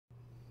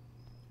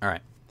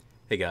Alright.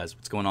 Hey guys,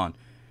 what's going on?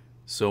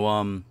 So,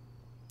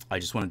 I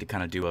just wanted to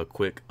kind of do a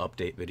quick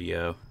update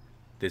video.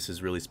 This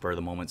is really spur of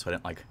the moment, so I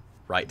didn't, like,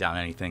 write down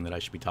anything that I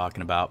should be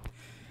talking about.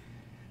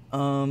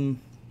 So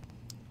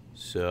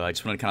I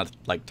just wanted to kind of,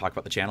 like, talk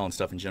about the channel and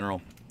stuff in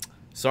general.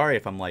 Sorry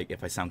if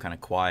if I sound kind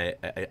of quiet.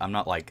 I'm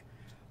not, like,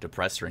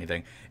 depressed or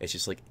anything. It's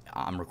just, like,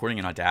 I'm recording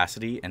in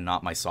Audacity and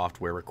not my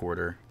software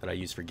recorder that I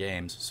use for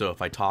games. So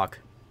if I talk,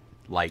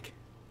 like,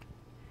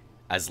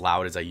 as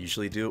loud as I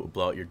usually do, it will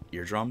blow out your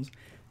eardrums.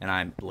 And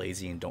I'm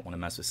lazy and don't want to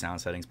mess with sound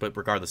settings. But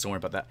regardless, don't worry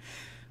about that.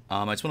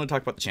 I just want to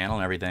talk about the channel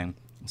and everything.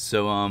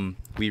 So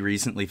we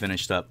recently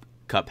finished up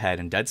Cuphead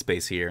and Dead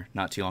Space here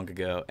not too long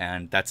ago.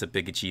 And that's a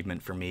big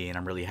achievement for me. And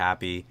I'm really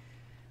happy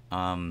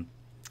that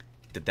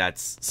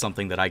that's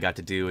something that I got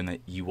to do and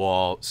that you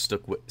all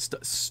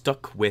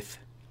stuck with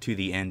to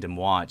the end and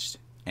watched.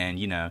 And,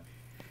 you know,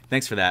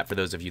 thanks for that for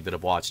those of you that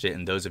have watched it.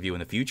 And those of you in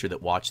the future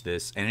that watch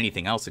this and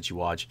anything else that you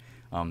watch.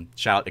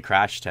 Shout out to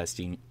Crash Test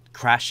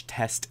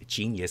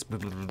Genius. Blah,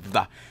 blah, blah,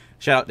 blah.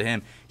 Shout out to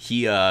him.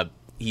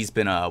 He's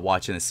been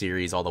watching the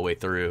series all the way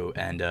through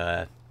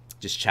and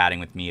just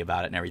chatting with me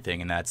about it and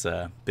everything, and that's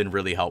been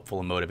really helpful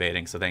and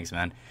motivating. So thanks,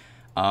 man.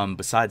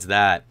 Besides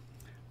that,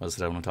 what else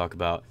did I want to talk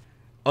about?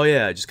 Oh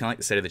yeah, just kind of like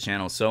the state of the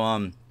channel.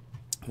 So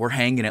we're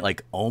hanging at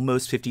like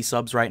almost 50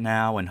 subs right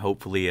now, and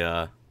hopefully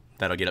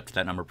that'll get up to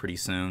that number pretty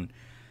soon.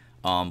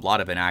 A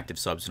lot of inactive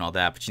subs and all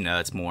that, but you know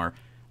that's more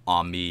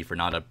on me for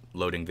not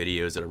uploading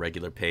videos at a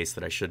regular pace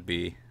that I should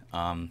be.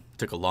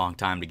 Took a long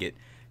time to get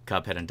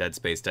Cuphead and Dead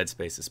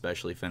Space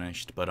especially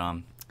finished, but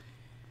I've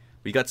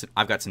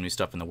got some new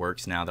stuff in the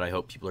works now that I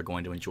hope people are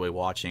going to enjoy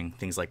watching.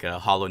 Things like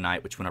Hollow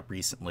Knight, which went up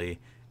recently,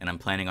 and I'm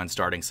planning on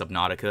starting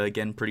Subnautica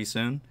again pretty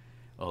soon.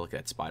 Oh, look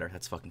at that spider.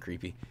 That's fucking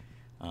creepy.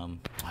 I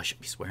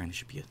should be swearing. This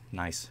should be a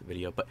nice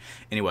video. But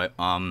anyway, if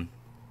you're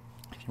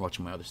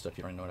watching my other stuff,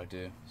 you already know what I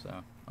do.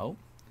 So, oh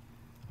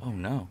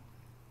no.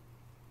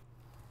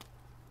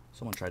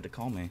 Someone tried to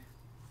call me.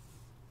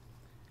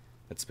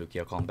 That's spooky.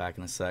 I'll call him back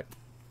in a sec.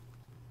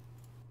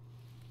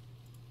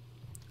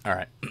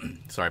 Alright.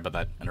 Sorry about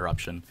that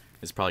interruption.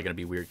 It's probably going to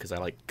be weird because I,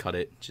 like, cut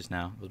it just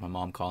now. It was my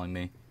mom calling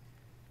me.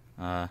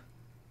 So,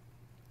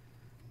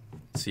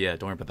 yeah,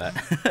 don't worry about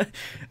that.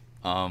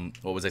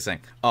 What was I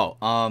saying? Oh,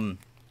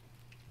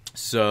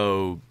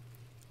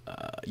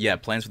 yeah,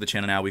 plans for the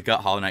channel now. We've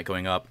got Hollow Knight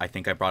going up. I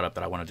think I brought up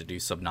that I wanted to do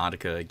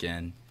Subnautica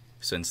again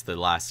since the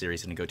last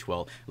series didn't go too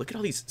well. Look at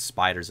all these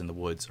spiders in the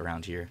woods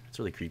around here. It's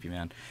really creepy,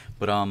 man.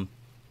 But,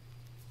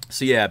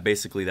 so yeah,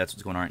 basically that's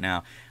what's going on right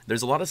now.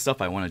 There's a lot of stuff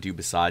I want to do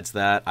besides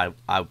that. I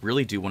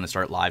really do want to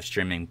start live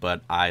streaming,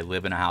 but I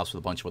live in a house with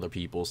a bunch of other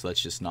people, so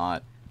that's just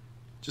not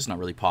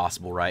really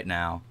possible right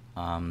now.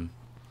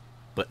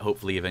 But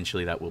hopefully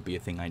eventually that will be a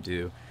thing I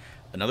do.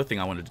 Another thing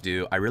I wanted to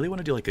do, I really want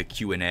to do like a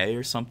Q&A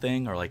or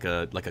something, or like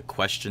a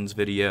questions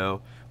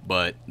video,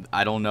 but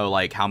I don't know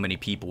like how many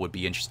people would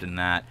be interested in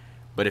that.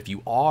 But if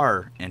you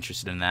are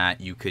interested in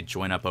that, you could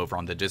join up over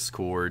on the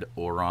Discord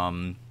or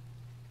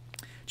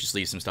just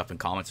leave some stuff in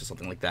comments or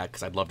something like that,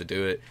 because I'd love to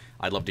do it.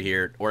 I'd love to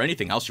hear it, or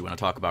anything else you want to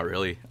talk about,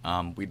 really.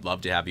 We'd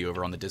love to have you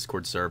over on the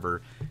Discord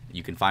server.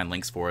 You can find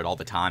links for it all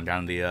the time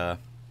down in the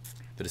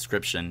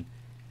description.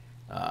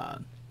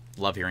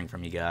 Love hearing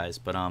from you guys.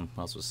 But what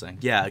else was I saying?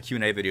 Yeah, a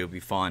Q&A video would be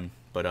fun,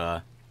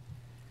 but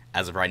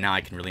as of right now,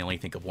 I can really only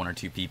think of 1 or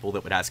 2 people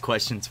that would ask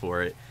questions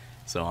for it.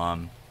 So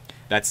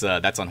that's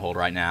on hold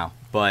right now.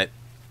 But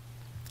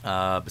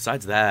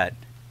besides that,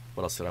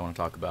 what else did I want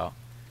to talk about?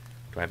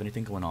 Do I have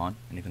anything going on?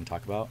 Anything to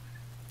talk about?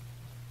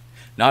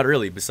 Not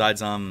really.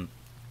 Besides,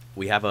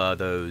 we have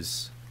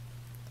those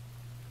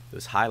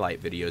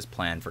highlight videos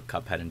planned for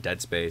Cuphead and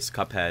Dead Space.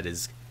 Cuphead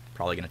is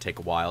probably going to take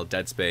a while.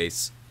 Dead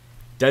Space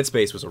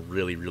was a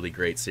really, really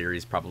great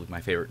series. Probably my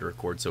favorite to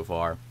record so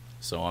far.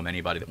 So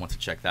anybody that wants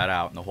to check that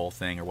out and the whole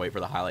thing, or wait for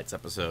the highlights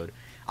episode,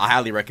 I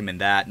highly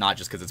recommend that. Not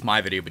just because it's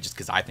my video, but just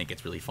because I think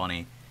it's really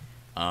funny.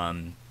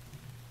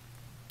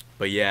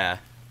 But yeah.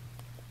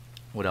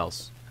 What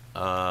else?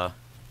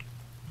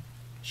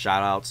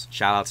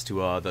 Shoutouts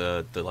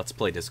to the Let's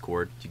Play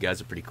Discord. You guys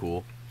are pretty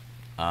cool.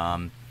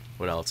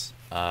 What else?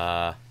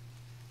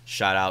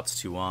 Shoutouts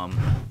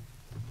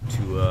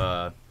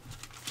to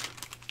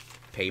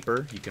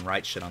paper. You can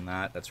write shit on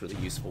that. That's really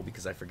useful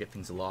because I forget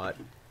things a lot.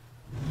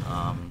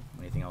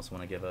 Anything else I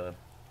want to give a...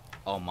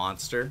 Oh,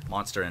 Monster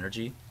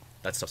Energy.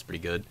 That stuff's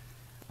pretty good.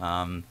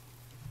 What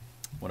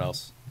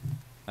else?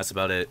 That's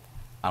about it.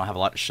 I don't have a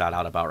lot to shout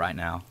out about right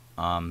now.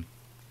 Do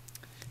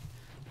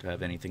I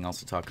have anything else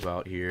to talk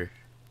about here?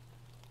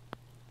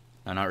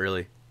 No, not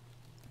really.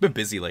 Been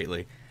busy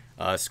lately.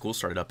 School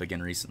started up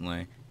again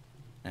recently.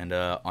 And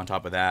on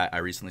top of that, I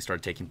recently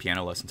started taking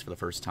piano lessons for the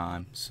first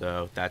time.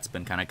 So that's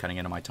been kind of cutting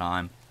into my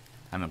time.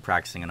 I haven't been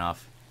practicing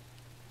enough.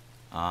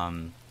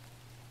 It's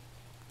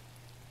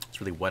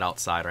really wet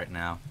outside right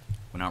now.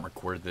 Went out and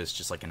recorded this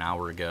just like an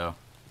hour ago.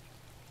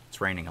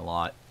 It's raining a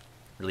lot.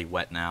 Really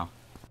wet now.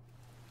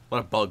 A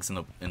lot of bugs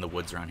in the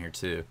woods around here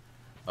too.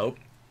 Oh,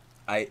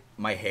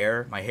 my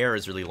hair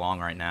is really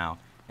long right now.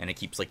 And it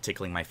keeps like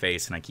tickling my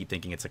face, and I keep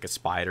thinking it's like a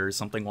spider or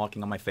something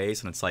walking on my face,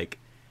 and it's like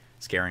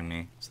scaring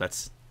me. So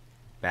that's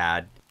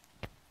bad.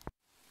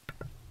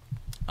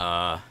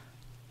 I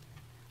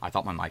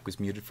thought my mic was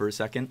muted for a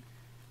second,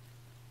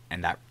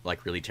 and that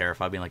like really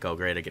terrified me. Like, oh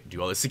great, I get to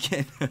do all this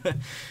again.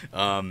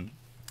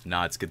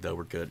 Nah, it's good though.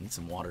 We're good. Need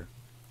some water.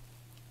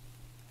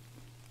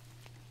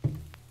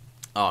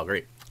 Oh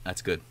great,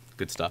 that's good.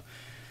 Good stuff.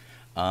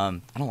 I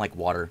don't like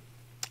water.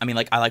 I mean,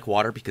 like, I like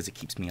water because it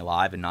keeps me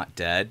alive and not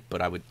dead,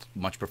 but I would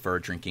much prefer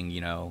drinking, you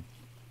know,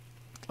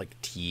 like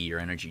tea or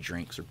energy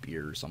drinks or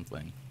beer or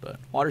something. But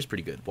water's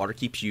pretty good. Water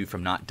keeps you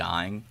from not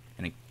dying,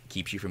 and it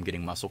keeps you from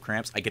getting muscle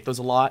cramps. I get those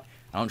a lot.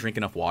 I don't drink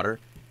enough water.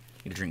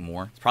 I need to drink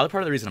more. It's probably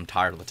part of the reason I'm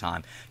tired all the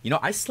time. You know,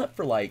 I slept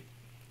for like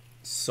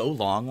so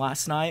long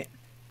last night.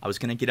 I was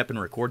going to get up and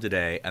record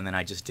today, and then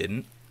I just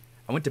didn't.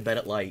 I went to bed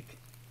at like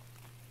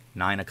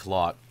 9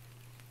 o'clock,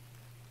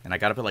 and I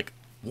got up at like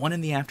 1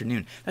 in the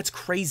afternoon. That's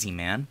crazy,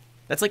 man.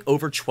 That's like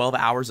over 12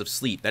 hours of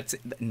sleep.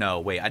 No,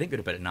 wait, I didn't go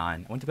to bed at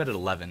 9. I went to bed at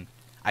 11.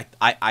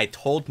 I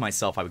told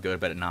myself I would go to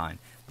bed at 9,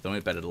 but then I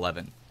went to bed at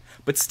 11.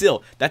 But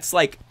still, that's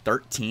like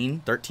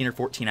 13 or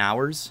 14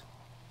 hours.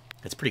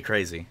 That's pretty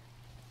crazy.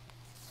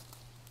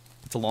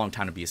 It's a long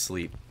time to be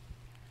asleep.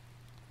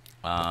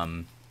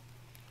 But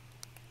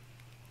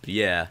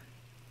yeah.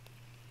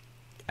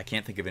 I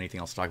can't think of anything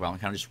else to talk about. I'm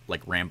kind of just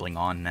like rambling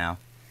on now.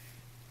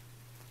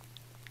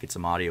 Get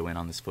some audio in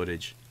on this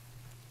footage.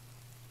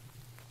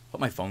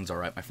 But my phone's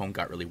alright. My phone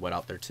got really wet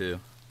out there too.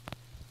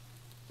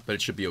 But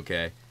it should be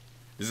okay.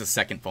 This is the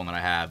second phone that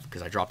I have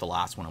because I dropped the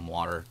last one in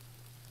water.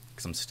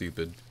 Because I'm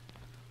stupid.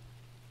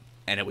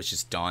 And it was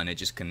just done. It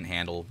just couldn't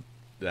handle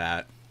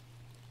that.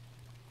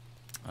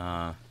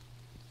 It's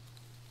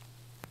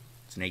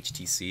an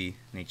HTC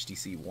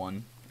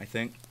 1, I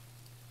think.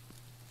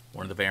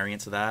 One of the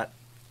variants of that.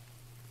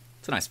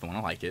 It's a nice phone.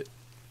 I like it.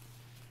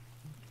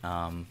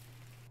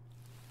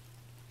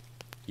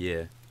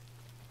 Yeah.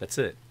 That's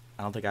it.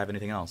 I don't think I have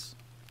anything else.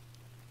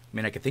 I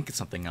mean, I could think of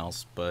something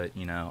else, but,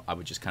 you know, I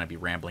would just kind of be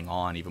rambling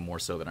on even more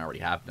so than I already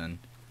have been.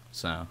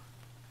 So, I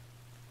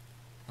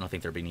don't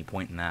think there'd be any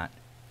point in that.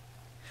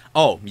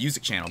 Oh,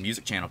 music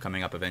channel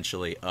coming up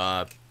eventually.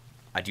 I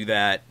do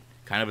that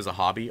kind of as a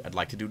hobby. I'd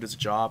like to do it as a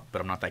job,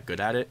 but I'm not that good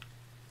at it.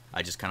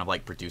 I just kind of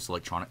like produce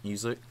electronic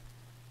music.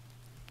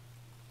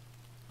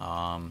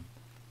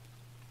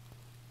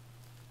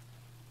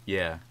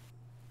 Yeah.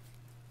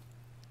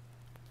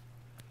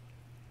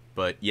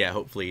 But yeah,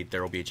 hopefully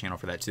there will be a channel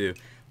for that too.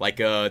 Like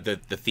the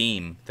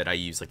theme that I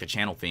use, like the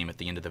channel theme at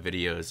the end of the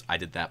videos, I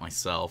did that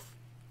myself.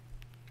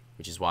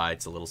 Which is why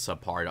it's a little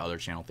subpar to other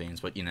channel themes,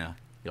 but you know,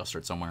 you all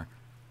start somewhere.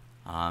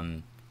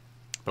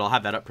 But I'll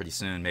have that up pretty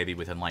soon, maybe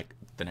within like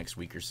the next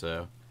week or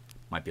so.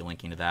 Might be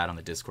linking to that on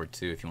the Discord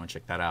too if you want to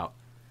check that out.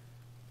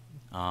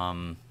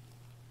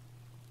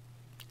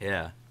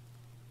 Yeah.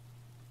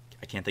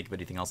 I can't think of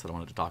anything else that I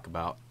wanted to talk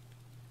about.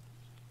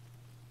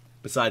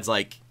 Besides,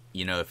 like,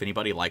 you know, if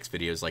anybody likes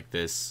videos like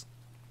this,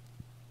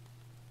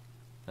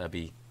 that'd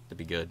be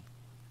good.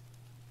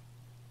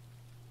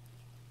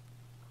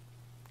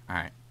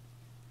 Alright.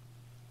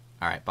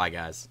 Alright, bye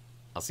guys.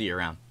 I'll see you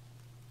around.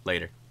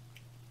 Later.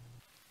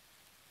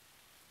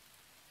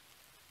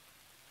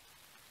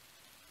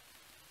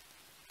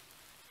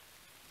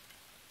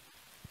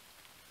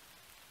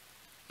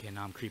 Okay,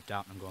 now I'm creeped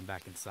out and I'm going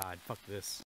back inside. Fuck this.